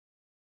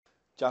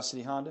Johnson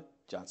City Honda,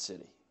 Johnson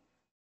City.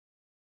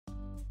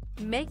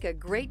 Make a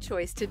great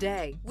choice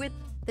today with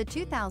the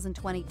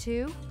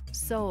 2022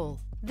 Soul.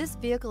 This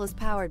vehicle is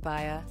powered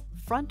by a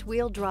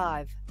front-wheel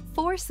drive,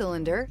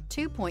 4-cylinder,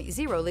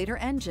 2.0-liter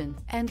engine,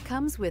 and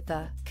comes with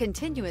a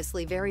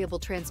continuously variable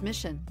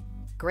transmission.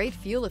 Great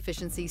fuel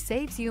efficiency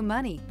saves you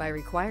money by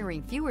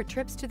requiring fewer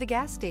trips to the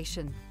gas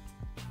station.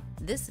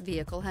 This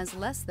vehicle has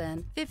less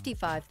than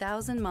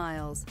 55,000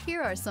 miles.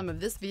 Here are some of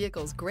this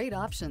vehicle's great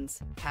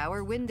options: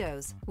 power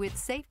windows with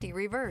safety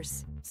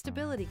reverse,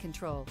 stability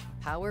control,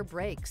 power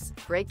brakes,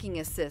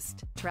 braking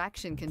assist,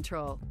 traction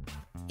control.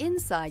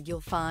 Inside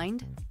you'll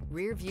find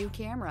rear view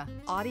camera,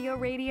 audio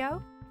radio,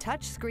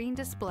 touchscreen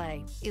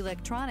display,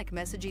 electronic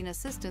messaging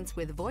assistance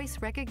with voice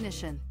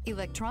recognition,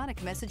 electronic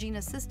messaging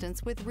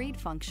assistance with read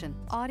function,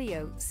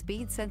 audio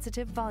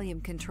speed-sensitive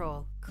volume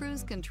control,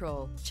 cruise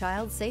control,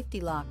 child safety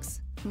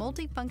locks,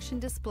 multifunction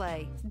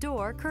display,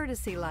 door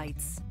courtesy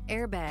lights,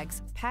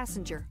 airbags,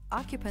 passenger,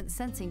 occupant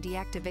sensing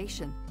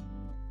deactivation.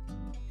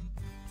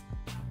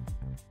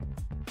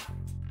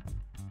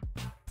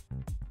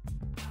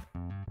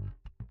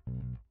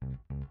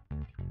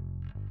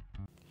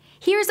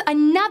 Here's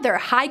another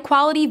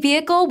high-quality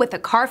vehicle with a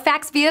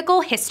Carfax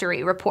Vehicle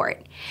History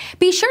Report.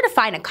 Be sure to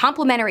find a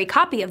complimentary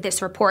copy of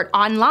this report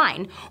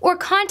online or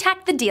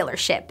contact the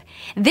dealership.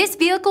 This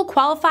vehicle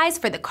qualifies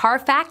for the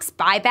Carfax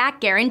Buyback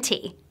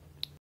Guarantee.